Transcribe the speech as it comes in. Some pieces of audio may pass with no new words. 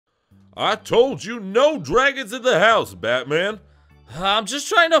I told you no dragons in the house, Batman. I'm just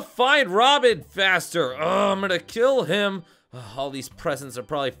trying to find Robin faster. Oh, I'm gonna kill him. All these presents are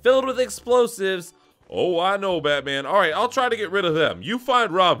probably filled with explosives. Oh, I know, Batman. All right, I'll try to get rid of them. You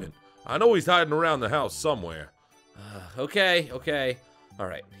find Robin. I know he's hiding around the house somewhere. Okay. All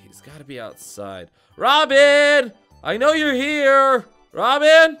right, he's gotta be outside. Robin! I know you're here!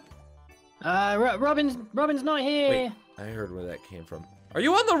 Robin? Robin's not here. Wait, I heard where that came from. Are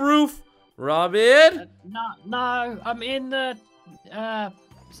you on the roof? Robin? No, I'm in the,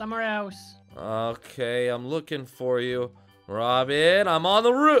 somewhere else. Okay, I'm looking for you. Robin, I'm on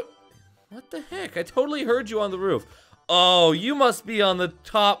the roof. What the heck? I totally heard you on the roof. Oh, you must be on the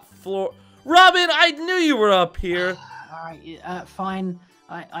top floor. Robin, I knew you were up here. Alright, fine.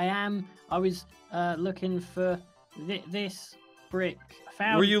 I am. I was, looking for this brick.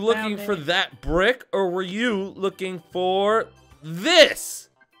 Were you looking for that brick, or were you looking for this?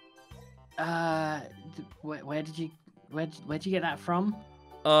 Where'd you get that from?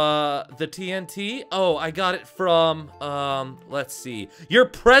 The TNT? Oh, I got it from, let's see. Your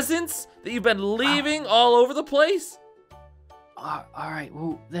presents that you've been leaving all over the place? Alright,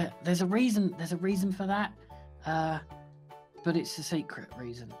 well, there's a reason for that. But it's a secret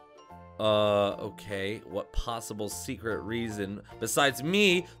reason. Okay. What possible secret reason, besides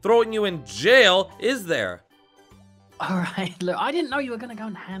me throwing you in jail, is there? Alright, look, I didn't know you were gonna go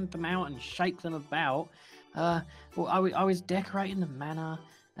and hand them out and shake them about. Well, I was decorating the manor,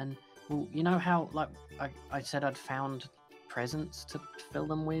 and, well, you know how, like, I said I'd found presents to fill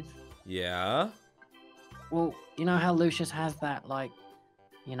them with? Yeah? Well, you know how Lucius has that, like,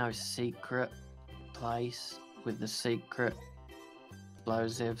 you know, secret place with the secret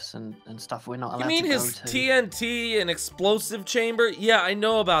explosives and stuff we're not allowed to go to? You mean his TNT and explosive chamber? Yeah, I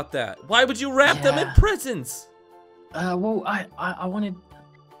know about that. Why would you wrap them in presents? Well, I wanted,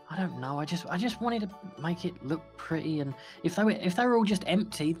 I don't know. I just wanted to make it look pretty, and if they were all just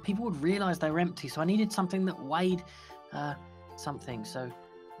empty, people would realize they were empty. So I needed something that weighed, something. So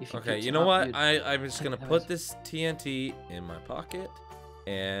if you okay, you know what? I'm just gonna put this TNT in my pocket,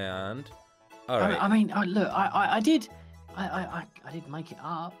 and all right. I mean, look, I did make it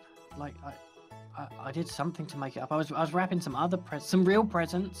up. Like I did something to make it up. I was wrapping some other some real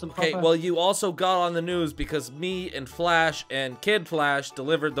presents. Some okay, well, you also got on the news because me and Flash and Kid Flash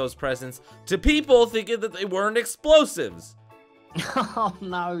delivered those presents to people thinking that they weren't explosives. Oh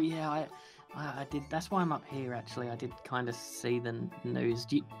no, yeah, I did. That's why I'm up here. Actually, I did kind of see the news.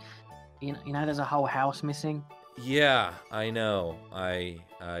 You know, there's a whole house missing. Yeah, I know. I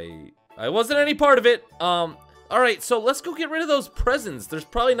wasn't any part of it. All right, so let's go get rid of those presents. There's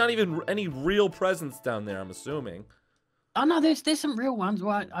probably not even any real presents down there, I'm assuming. Oh, no, there's some real ones.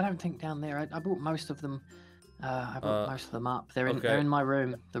 Well, I don't think down there. I brought most of them. I brought most of them up. They're in my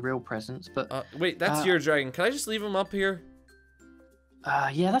room, the real presents. But wait, that's your dragon. Can I just leave him up here?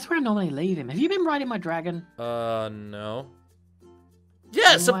 Yeah, that's where I normally leave him. Have you been riding my dragon? No.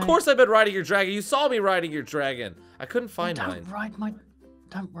 Yes, of course I've been riding your dragon. You saw me riding your dragon. I couldn't find mine.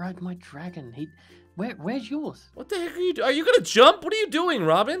 Don't ride my dragon. Where's yours? What the heck are you doing? Are you gonna jump? What are you doing,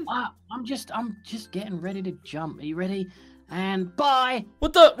 Robin? I'm just getting ready to jump. Are you ready? And bye.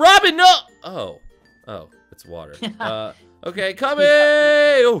 What the? Robin, no! Oh, it's water. Okay, coming!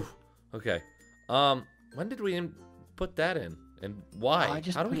 Oh, okay. When did we put that in? And why?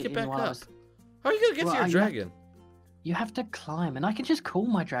 How do we get back up? How are you gonna get to your dragon? You have to climb, and I can just call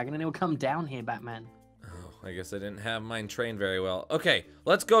my dragon, and it will come down here, Batman. I guess I didn't have mine trained very well. Okay,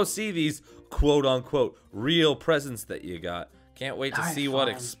 let's go see these quote-unquote real presents that you got. Can't wait to see what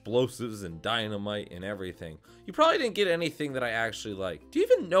explosives and dynamite and everything. You probably didn't get anything that I actually like. Do you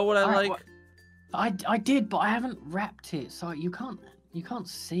even know what I like? Well, I did, but I haven't wrapped it, so you can't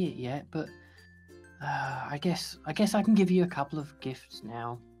see it yet. But I guess I can give you a couple of gifts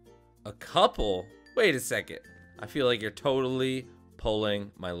now. A couple? Wait a second. I feel like you're totally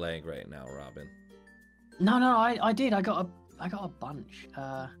pulling my leg right now, Robin. No, I did. I got a bunch.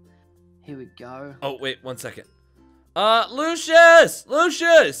 Here we go. Oh, wait, 1 second. Lucius!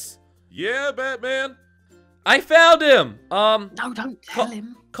 Lucius! Yeah, Batman? I found him! No, don't tell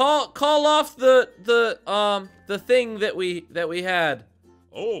him. Call off the thing that we had.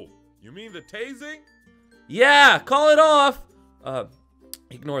 Oh, you mean the tasing? Yeah, call it off!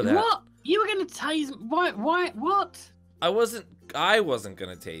 Ignore that. What? You were gonna tase? What? I wasn't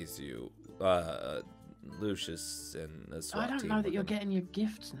gonna tase you, Lucius and the SWAT team. I don't know that you're getting your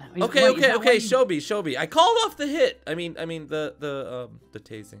gifts now. Okay, show me. I called off the hit. I mean the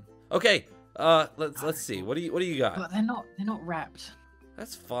tasing. Okay, let's see. What do you got? But they're not wrapped.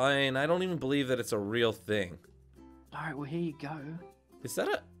 That's fine. I don't even believe that it's a real thing. All right, well here you go. Is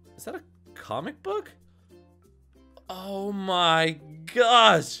that Is that a comic book? Oh my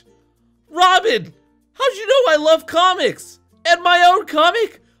gosh. Robin, how'd you know I love comics? And my own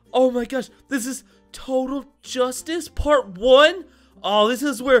comic? Oh my gosh, this is Total Justice Part 1? Oh, this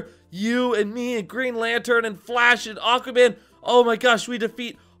is where you and me and Green Lantern and Flash and Aquaman, oh my gosh, we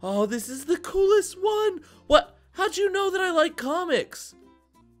defeat... Oh, this is the coolest one. What? How'd you know that I like comics?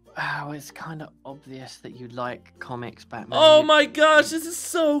 Oh, it's kind of obvious that you like comics, Batman. Oh my gosh, this is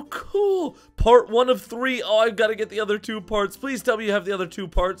so cool. Part 1 of 3. Oh, I've got to get the other 2 parts. Please tell me you have the other 2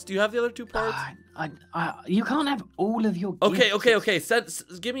 parts. Do you have the other 2 parts? You can't have all of your Okay, gifts. okay.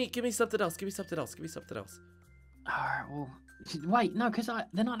 Give me something else. Give me something else. Alright, well, wait, no, because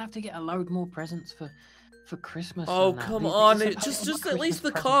then I'd have to get a load more presents for Christmas. Oh, and that. come These on. are supposed to Just be at least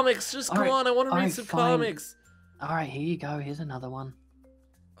the Christmas presents. comics. Just come on. I want to read some fine. comics. Alright, here you go. Here's another one.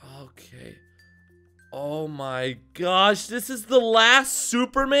 Okay. Oh my gosh, this is the last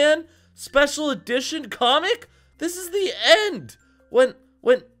Superman special edition comic? This is the end.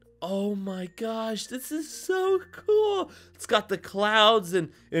 Oh my gosh, this is so cool. It's got the clouds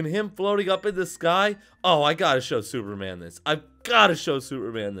and him floating up in the sky. Oh, I gotta show Superman this. I've gotta show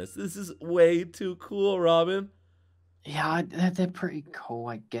Superman this. This is way too cool, Robin. Yeah, they're pretty cool,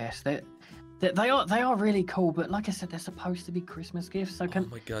 I guess. They are really cool, but like I said, they're supposed to be Christmas gifts. So Oh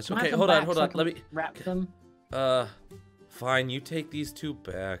my gosh. can I Okay, have them hold back on. so I can Let me wrap them. Fine, you take these 2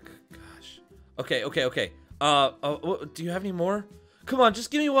 back. Gosh. Okay. Do you have any more? Come on, just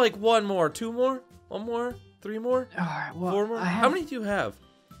give me like 1 more, 2 more, 1 more, 3 more, All right, well, 4 more. How many do you have?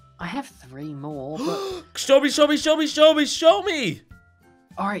 I have 3 more. But Show me.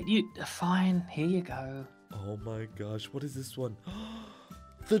 all right, fine. Here you go. Oh my gosh, what is this one?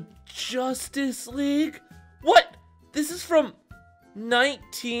 The Justice League? What? This is from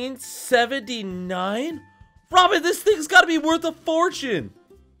 1979? Robin, this thing's gotta be worth a fortune.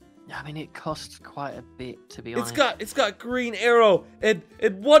 I mean, it costs quite a bit, to be honest. It's got Green Arrow and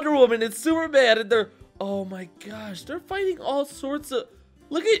Wonder Woman and Superman and they're, oh my gosh, they're fighting all sorts of,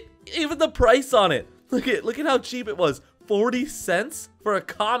 look at even the price on it. Look at how cheap it was. 40 cents for a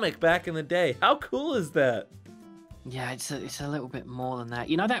comic back in the day. How cool is that? Yeah, it's a little bit more than that.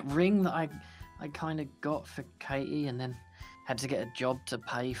 You know that ring that I kind of got for Katie and then had to get a job to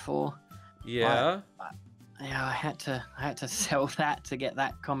pay for? Yeah. Yeah, I had to sell that to get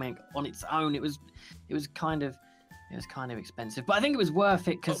that comic on its own. It was kind of expensive, but I think it was worth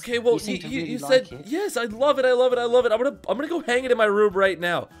it because Okay, well, you said yes. I love it. I'm gonna go hang it in my room right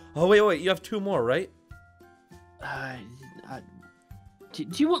now. Oh wait, you have 2 more, right? Do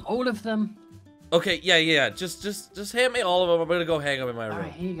you want all of them? Okay, yeah. Just hand me all of them. I'm gonna go hang them in my room. All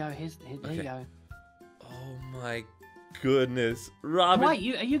right, here you go. Here you go. Oh my goodness, Robin. Wait,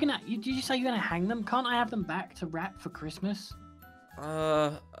 did you say you're gonna hang them? Can't I have them back to wrap for Christmas?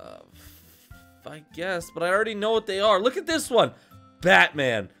 I guess, but I already know what they are. Look at this one,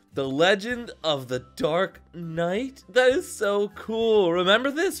 Batman, the Legend of the Dark Knight. That is so cool. Remember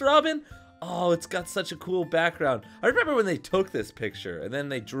this, Robin? Oh, it's got such a cool background. I remember when they took this picture and then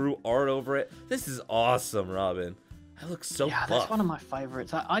they drew art over it. This is awesome, Robin. That looks so yeah, buff. that's one of my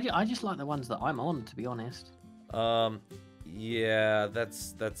favorites. I just like the ones that I'm on, to be honest. Yeah,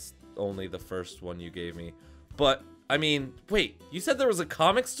 that's only the first one you gave me. But I mean, wait, you said there was a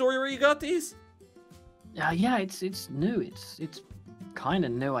comic story where you got these? Yeah, it's new. It's kind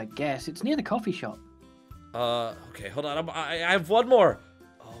of new, I guess. It's near the coffee shop. Okay, hold on. I have 1 more.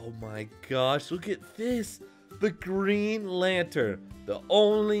 Oh my gosh, look at this. The Green Lantern, the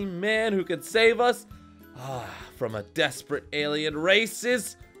only man who can save us from a desperate alien race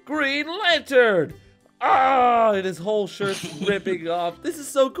is Green Lantern. And his whole shirt's ripping off. This is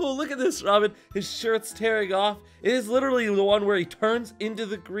so cool. Look at this, Robin. His shirt's tearing off. It is literally the one where he turns into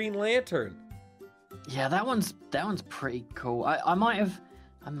the Green Lantern. Yeah, that one's pretty cool. I may have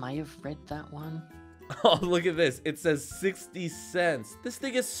read that one. Oh, look at this. It says 60 cents. This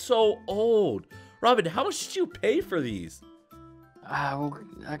thing is so old. Robin, how much did you pay for these? Well,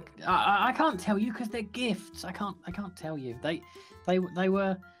 I can't tell you because they're gifts. I can't tell you. They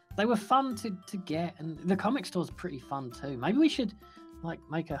were fun to get, and the comic store's pretty fun too. Maybe we should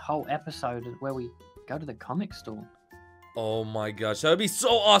make a whole episode where we go to the comic store. Oh my gosh, that would be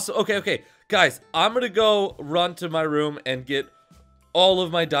so awesome. Okay, guys, I'm gonna go run to my room and get all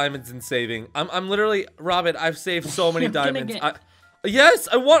of my diamonds in saving. I'm literally, Robin, I've saved so many diamonds. Yes,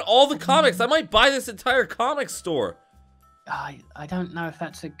 I want all the comics. I might buy this entire comic store. I don't know if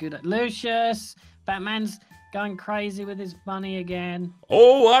that's a good. Lucius, Batman's going crazy with his bunny again.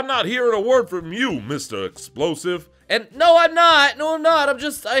 Oh, I'm not hearing a word from you, Mr. Explosive. And no, I'm not. No, I'm not.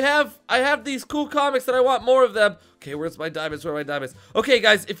 I have these cool comics and I want more of them. Okay, where's my diamonds? Where are my diamonds? Okay,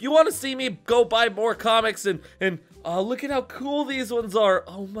 guys, if you want to see me go buy more comics and look at how cool these ones are.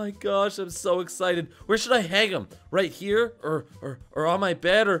 Oh my gosh, I'm so excited. Where should I hang them? Right here or on my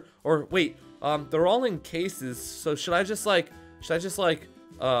bed or wait, they're all in cases. So should I just like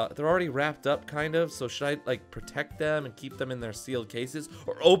they're already wrapped up kind of. So should I like protect them and keep them in their sealed cases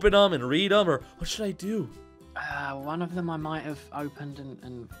or open them and read them, or what should I do? One of them I might have opened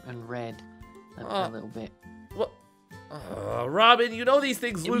and read a little bit. What? Robin, you know these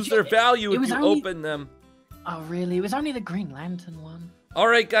things lose their value if you open them. Oh, really? It was only the Green Lantern one. All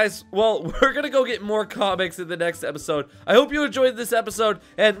right, guys. Well, we're going to go get more comics in the next episode. I hope you enjoyed this episode,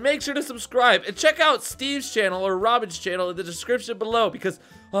 and make sure to subscribe. And check out Steve's channel or Robin's channel in the description below because,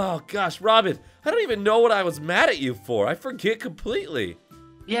 oh, gosh, Robin, I don't even know what I was mad at you for. I forget completely.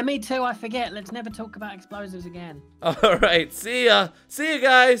 Yeah, me too. I forget. Let's never talk about explosives again. All right. See ya. See you,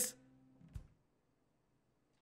 guys.